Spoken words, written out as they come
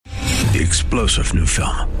The explosive new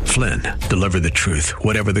film, Flynn, deliver the truth,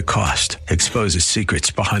 whatever the cost. Exposes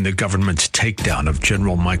secrets behind the government's takedown of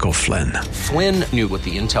General Michael Flynn. Flynn knew what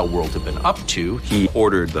the intel world had been up to. He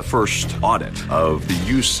ordered the first audit of the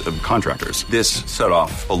use of contractors. This set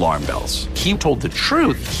off alarm bells. He told the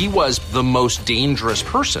truth. He was the most dangerous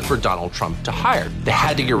person for Donald Trump to hire. They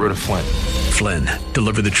had to get rid of Flynn. Flynn,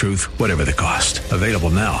 deliver the truth, whatever the cost. Available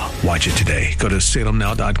now. Watch it today. Go to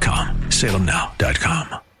salemnow.com.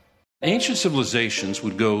 salemnow.com. Ancient civilizations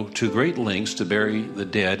would go to great lengths to bury the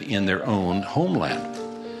dead in their own homeland,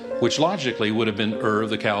 which logically would have been Ur of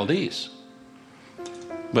the Chaldees.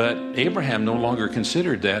 But Abraham no longer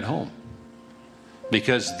considered that home,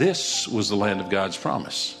 because this was the land of God's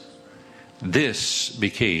promise. This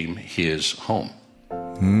became his home.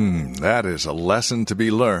 That is a lesson to be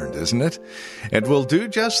learned, isn't it? And we'll do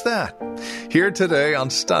just that. Here today on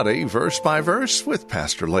Study Verse by Verse with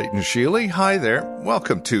Pastor Leighton Sheely. Hi there.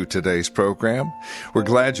 Welcome to today's program. We're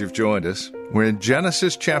glad you've joined us. We're in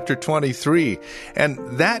Genesis chapter 23, and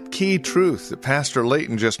that key truth that Pastor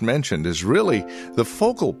Leighton just mentioned is really the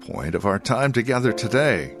focal point of our time together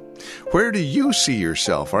today. Where do you see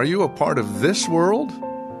yourself? Are you a part of this world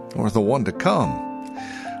or the one to come?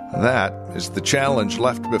 That is the challenge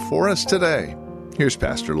left before us today. Here's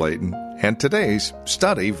Pastor Leighton and today's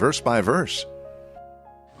Study Verse by Verse.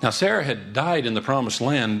 Now, Sarah had died in the Promised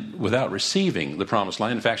Land without receiving the Promised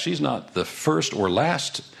Land. In fact, she's not the first or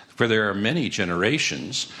last, for there are many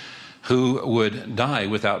generations who would die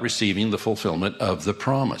without receiving the fulfillment of the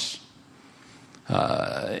promise.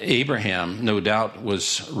 Abraham, no doubt,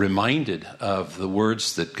 was reminded of the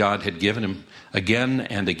words that God had given him again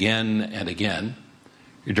and again and again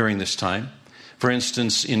during this time. For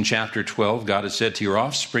instance, in chapter 12, God had said, "To your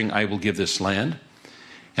offspring I will give this land."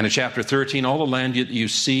 And in chapter 13, "All the land that you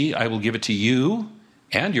see, I will give it to you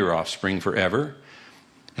and your offspring forever."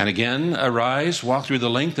 And again, "Arise, walk through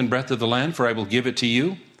the length and breadth of the land, for I will give it to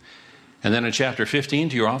you." And then in chapter 15,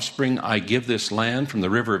 "To your offspring I give this land from the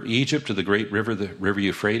river of Egypt to the great river, the river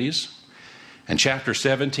Euphrates." And chapter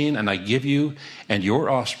 17, "And I give you and your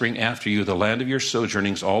offspring after you the land of your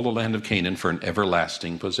sojournings, all the land of Canaan, for an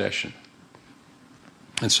everlasting possession."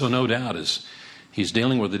 And so no doubt, as he's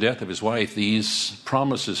dealing with the death of his wife, these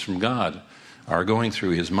promises from God are going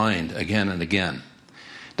through his mind again and again.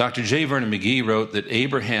 Dr. J. Vernon McGee wrote that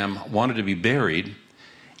Abraham wanted to be buried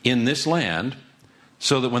in this land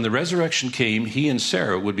so that when the resurrection came, he and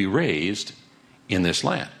Sarah would be raised in this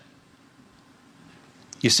land.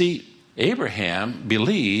 You see, Abraham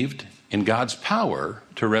believed in God's power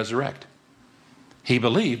to resurrect. He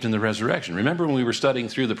believed in the resurrection. Remember when we were studying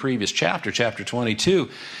through the previous chapter, chapter 22,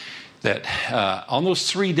 that on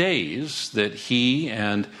those 3 days that he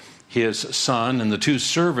and his son and the two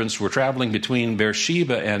servants were traveling between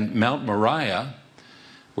Beersheba and Mount Moriah,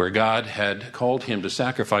 where God had called him to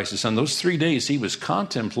sacrifice his son, those 3 days he was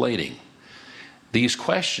contemplating these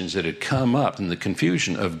questions that had come up in the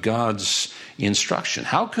confusion of God's instruction.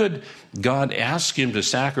 How could God ask him to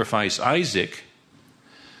sacrifice Isaac,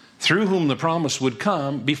 through whom the promise would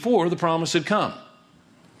come, before the promise had come?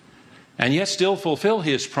 And yet still fulfill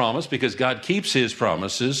his promise, because God keeps his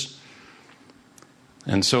promises.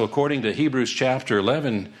 And so according to Hebrews chapter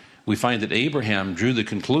 11, we find that Abraham drew the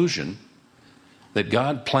conclusion that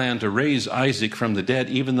God planned to raise Isaac from the dead,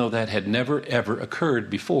 even though that had never, ever occurred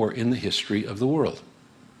before in the history of the world.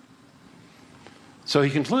 So he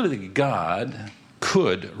concluded that God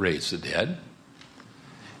could raise the dead,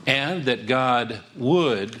 and that God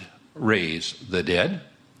would raise the dead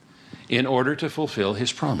in order to fulfill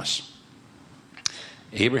his promise.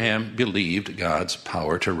 Abraham believed God's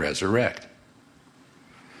power to resurrect.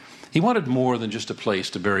 He wanted more than just a place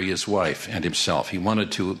to bury his wife and himself. He wanted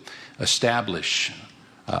to establish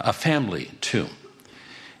a family tomb.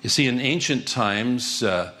 You see, in ancient times,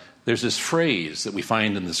 there's this phrase that we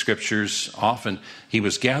find in the scriptures often: he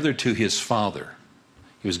was gathered to his father.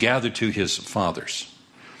 He was gathered to his fathers.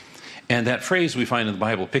 And that phrase we find in the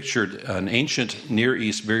Bible pictured an ancient Near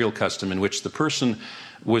East burial custom in which the person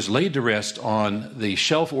was laid to rest on the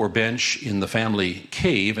shelf or bench in the family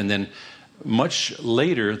cave, and then much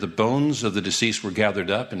later the bones of the deceased were gathered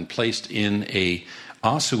up and placed in a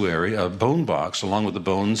ossuary, a bone box, along with the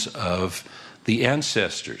bones of the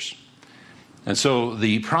ancestors. And so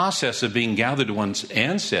the process of being gathered to one's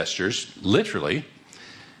ancestors, literally,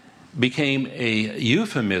 became a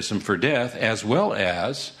euphemism for death, as well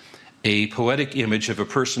as a poetic image of a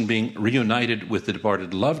person being reunited with the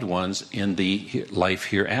departed loved ones in the life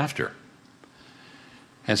hereafter.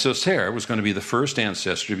 And so Sarah was going to be the first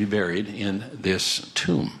ancestor to be buried in this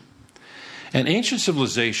tomb. And ancient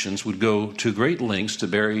civilizations would go to great lengths to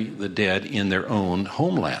bury the dead in their own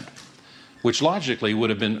homeland, which logically would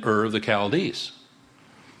have been Ur of the Chaldees.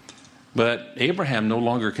 But Abraham no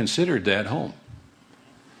longer considered that home,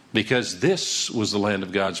 because this was the land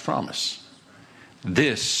of God's promise.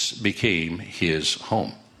 This became his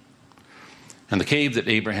home. And the cave that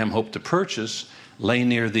Abraham hoped to purchase lay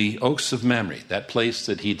near the Oaks of Mamre, that place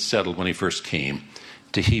that he'd settled when he first came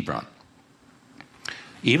to Hebron.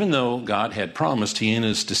 Even though God had promised he and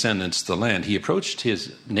his descendants the land, he approached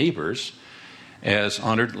his neighbors as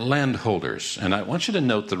honored landholders. And I want you to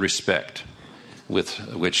note the respect with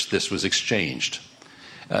which this was exchanged.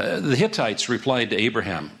 The Hittites replied to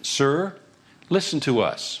Abraham, "Sir, listen to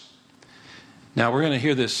us." Now we're going to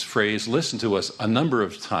hear this phrase, "listen to us," a number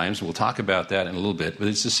of times. We'll talk about that in a little bit, but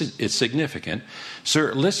it's significant.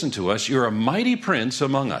 "Sir, listen to us. You're a mighty prince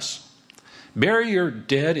among us. Bury your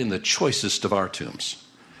dead in the choicest of our tombs.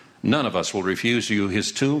 None of us will refuse you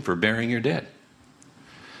his tomb for burying your dead."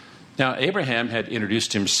 Now, Abraham had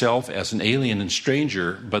introduced himself as an alien and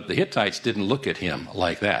stranger, but the Hittites didn't look at him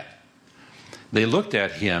like that. They looked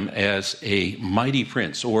at him as a mighty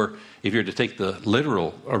prince, or if you're to take the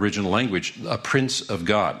literal original language, a prince of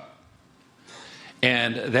God.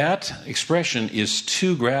 And that expression is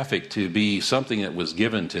too graphic to be something that was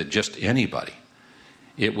given to just anybody.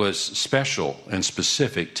 It was special and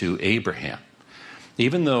specific to Abraham.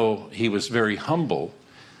 Even though he was very humble,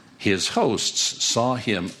 his hosts saw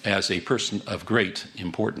him as a person of great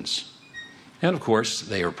importance. And of course,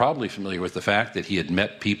 they were probably familiar with the fact that he had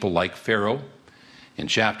met people like Pharaoh in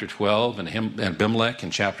chapter 12 and Abimelech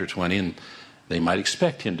in chapter 20, and they might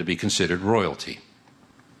expect him to be considered royalty.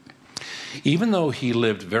 Even though he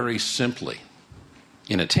lived very simply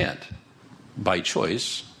in a tent by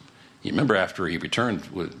choice, you remember after he returned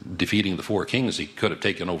with defeating the 4 kings, he could have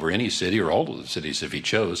taken over any city or all of the cities if he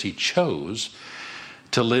chose. He chose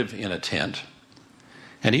to live in a tent.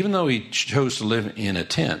 And even though he chose to live in a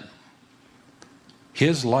tent,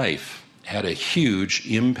 his life had a huge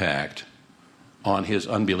impact on his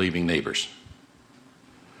unbelieving neighbors.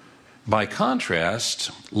 By contrast,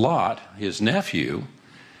 Lot, his nephew,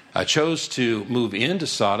 chose to move into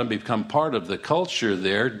Sodom, become part of the culture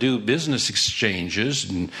there, do business exchanges,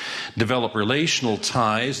 and develop relational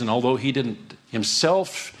ties. And although he didn't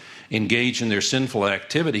himself engage in their sinful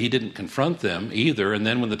activity, he didn't confront them either. And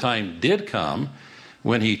then when the time did come,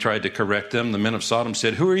 when he tried to correct them, the men of Sodom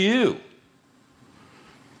said, "Who are you?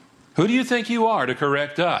 Who do you think you are to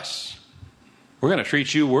correct us? We're going to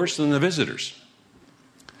treat you worse than the visitors."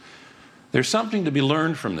 There's something to be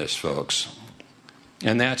learned from this, folks,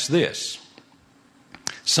 and that's this.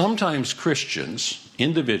 Sometimes Christians,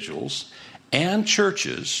 individuals, and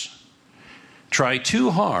churches try too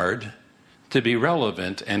hard to be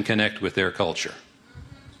relevant and connect with their culture.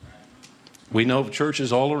 We know of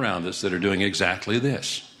churches all around us that are doing exactly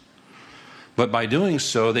this. But by doing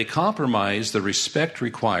so, they compromise the respect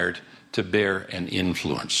required to bear an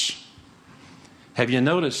influence. Have you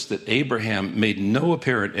noticed that Abraham made no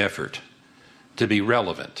apparent effort to be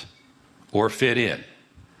relevant or fit in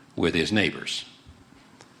with his neighbors?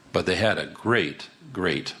 But they had a great,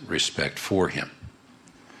 great respect for him.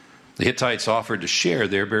 The Hittites offered to share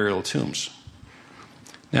their burial tombs.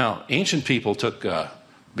 Now, ancient people took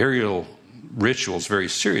burial rituals very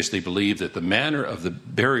seriously, believed that the manner of the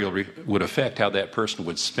burial would affect how that person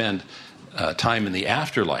would spend time in the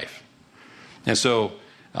afterlife. And so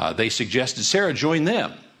they suggested Sarah join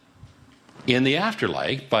them in the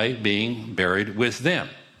afterlife by being buried with them.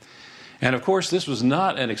 And of course, this was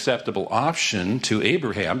not an acceptable option to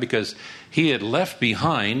Abraham, because he had left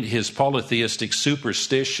behind his polytheistic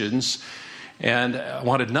superstitions and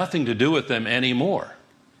wanted nothing to do with them anymore.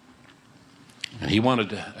 And he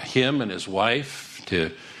wanted him and his wife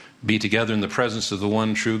to be together in the presence of the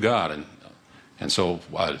one true God. And so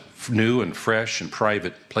a new and fresh and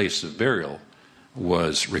private place of burial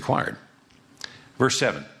was required. Verse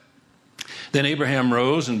 7. Then Abraham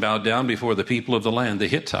rose and bowed down before the people of the land, the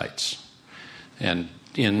Hittites. And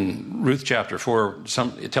in Ruth chapter 4,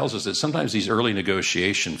 it tells us that sometimes these early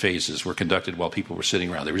negotiation phases were conducted while people were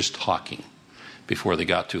sitting around. They were just talking before they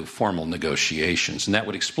got to formal negotiations. And that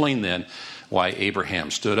would explain then why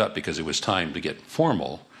Abraham stood up, because it was time to get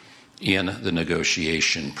formal in the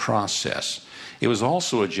negotiation process. It was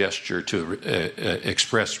also a gesture to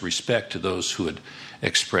express respect to those who had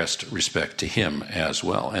expressed respect to him as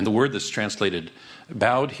well. And the word that's translated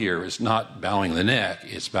bowed here is not bowing the neck,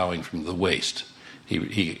 it's bowing from the waist.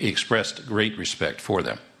 He expressed great respect for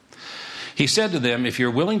them. He said to them, "If you're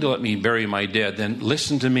willing to let me bury my dead, then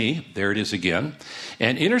listen to me," there it is again,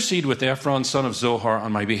 "and intercede with Ephron, son of Zohar,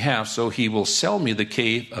 on my behalf, so he will sell me the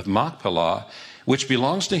cave of Machpelah, which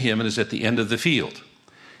belongs to him and is at the end of the field.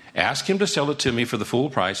 Ask him to sell it to me for the full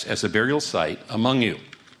price as a burial site among you.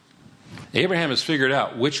 Abraham has figured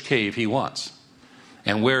out which cave he wants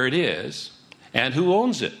and where it is and who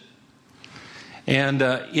owns it. And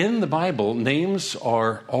in the Bible, names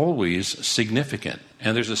are always significant.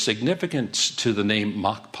 And there's a significance to the name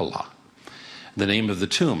Machpelah, the name of the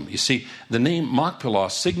tomb. You see, the name Machpelah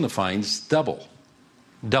signifies double.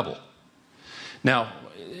 Double. Now,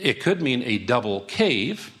 it could mean a double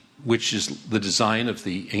cave, which is the design of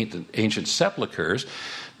the ancient sepulchres,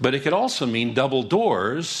 but it could also mean double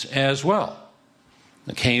doors as well.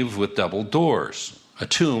 A cave with double doors, a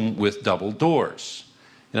tomb with double doors.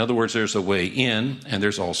 In other words, there's a way in and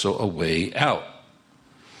there's also a way out.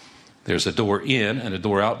 There's a door in and a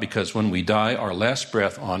door out because when we die, our last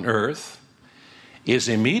breath on earth is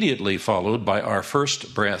immediately followed by our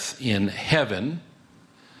first breath in heaven.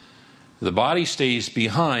 The body stays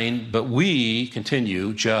behind, but we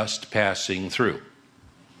continue just passing through.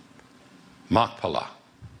 Machpelah.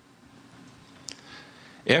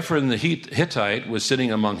 Ephron the Hittite was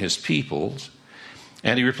sitting among his peoples,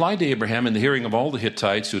 and he replied to Abraham in the hearing of all the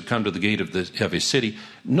Hittites who had come to the gate of his city,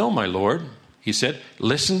 "No, my lord," he said,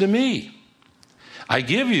 "listen to me. I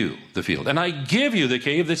give you the field, and I give you the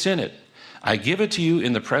cave that's in it. I give it to you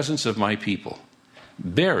in the presence of my people.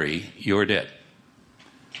 Bury your dead."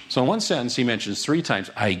 So in one sentence, he mentions 3 times,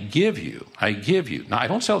 I give you, I give you. Now, I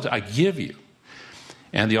don't sell it to, I give you.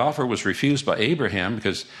 And the offer was refused by Abraham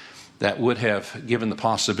because that would have given the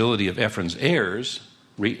possibility of Ephron's heirs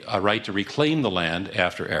a right to reclaim the land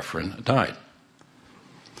after Ephron died.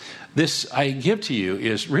 This I give to you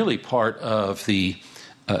is really part of the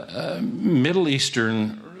Middle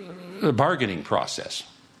Eastern bargaining process.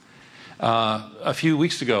 A few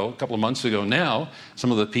weeks ago, a couple of months ago now,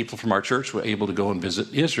 some of the people from our church were able to go and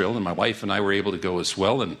visit Israel, and my wife and I were able to go as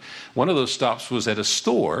well. And one of those stops was at a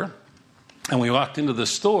store, and we walked into the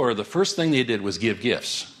store. The first thing they did was give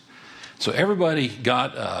gifts. So everybody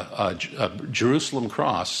got a Jerusalem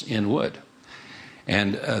cross in wood,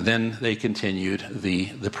 and then they continued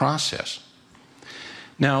the process.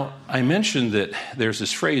 Now, I mentioned that there's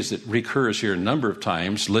this phrase that recurs here a number of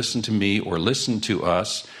times, listen to me or listen to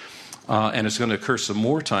us. And it's going to occur some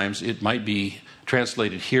more times. It might be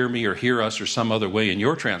translated hear me or hear us or some other way in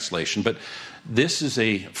your translation. But this is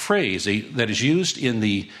a phrase that is used in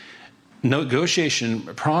the negotiation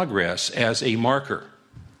progress as a marker.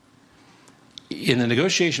 In the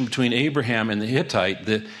negotiation between Abraham and the Hittite,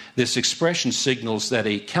 this expression signals that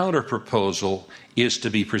a counterproposal is to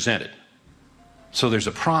be presented. So there's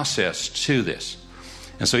a process to this.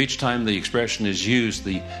 And so each time the expression is used,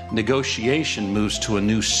 the negotiation moves to a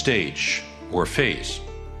new stage or phase.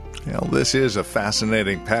 Well, this is a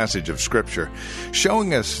fascinating passage of Scripture,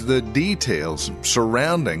 showing us the details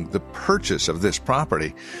surrounding the purchase of this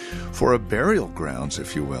property for a burial grounds,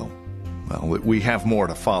 if you will. Well, we have more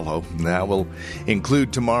to follow. That will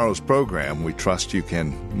include tomorrow's program. We trust you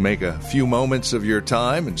can make a few moments of your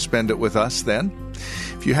time and spend it with us then.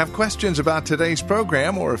 If you have questions about today's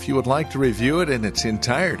program, or if you would like to review it in its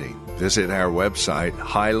entirety, visit our website,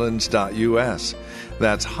 highlands.us.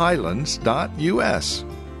 That's highlands.us.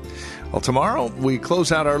 Well, tomorrow we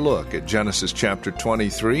close out our look at Genesis chapter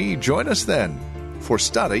 23. Join us then for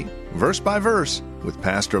study, verse by verse, with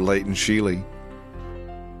Pastor Leighton Sheely.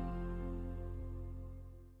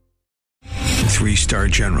 3-star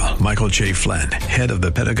General Michael J. Flynn, head of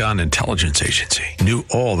the Pentagon Intelligence Agency, knew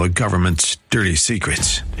all the government's dirty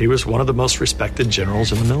secrets. He was one of the most respected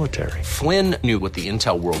generals in the military. Flynn knew what the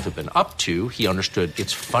intel world had been up to. He understood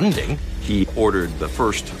its funding. He ordered the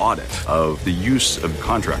first audit of the use of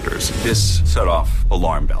contractors. This set off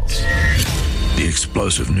alarm bells. The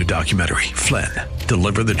explosive new documentary, Flynn,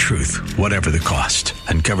 Deliver the Truth, Whatever the Cost,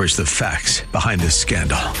 uncovers the facts behind this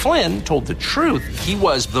scandal. Flynn told the truth. He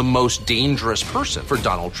was the most dangerous person for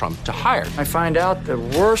Donald Trump to hire. I find out the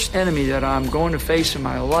worst enemy that I'm going to face in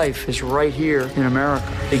my life is right here in America.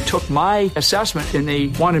 They took my assessment and they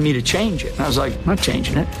wanted me to change it. And I was like, I'm not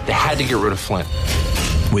changing it. They had to get rid of Flynn.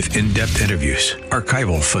 With in-depth interviews,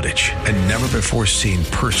 archival footage, and never-before-seen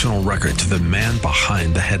personal records of the man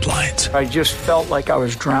behind the headlines. I just felt like I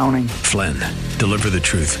was drowning. Flynn, Deliver the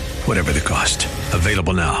Truth, Whatever the Cost.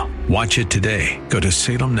 Available now. Watch it today. Go to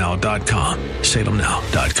salemnow.com.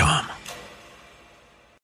 salemnow.com.